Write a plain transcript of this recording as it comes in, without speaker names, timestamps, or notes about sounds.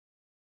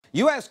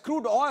U.S.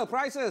 crude oil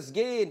prices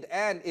gained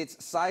and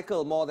its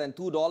cycle more than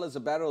 $2 a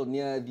barrel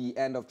near the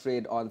end of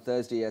trade on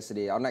Thursday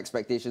yesterday on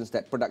expectations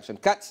that production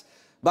cuts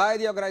by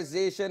the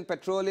organization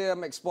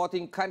Petroleum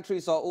Exporting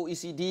Countries or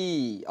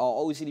OECD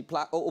or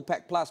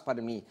OPEC Plus,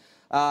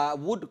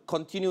 would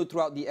continue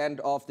throughout the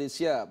end of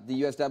this year. The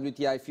US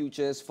WTI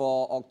futures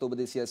for October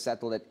this year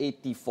settled at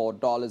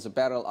 $84 a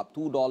barrel, up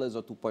 $2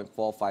 or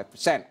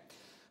 2.45%.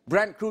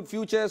 Brent crude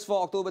futures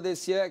for October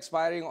this year,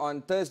 expiring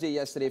on Thursday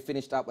yesterday,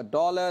 finished up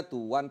 $1 to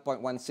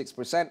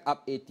 1.16%,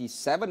 up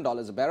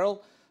 $87 a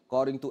barrel.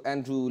 According to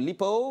Andrew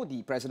Lipo,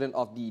 the president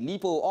of the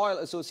Lipo Oil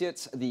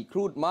Associates, the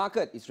crude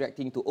market is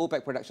reacting to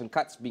OPEC production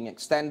cuts being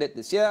extended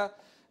this year.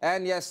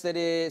 And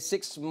yesterday,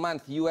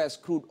 6-month US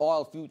crude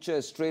oil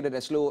futures traded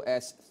as low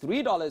as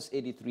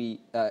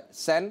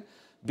 $3.83,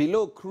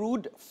 below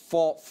crude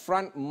for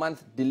front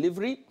month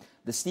delivery,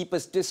 the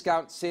steepest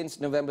discount since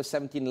November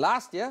 17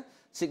 last year,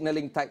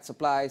 signaling tight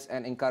supplies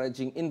and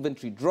encouraging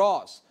inventory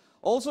draws.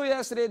 Also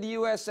yesterday, the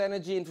U.S.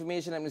 Energy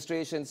Information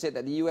Administration said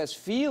that the U.S.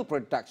 field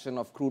production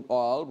of crude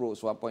oil rose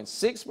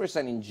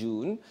 1.6% in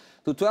June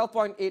to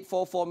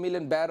 12.844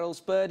 million barrels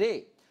per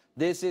day.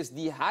 This is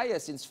the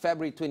highest since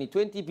February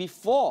 2020,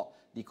 before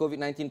the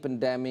COVID-19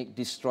 pandemic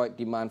destroyed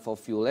demand for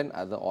fuel and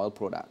other oil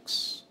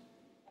products.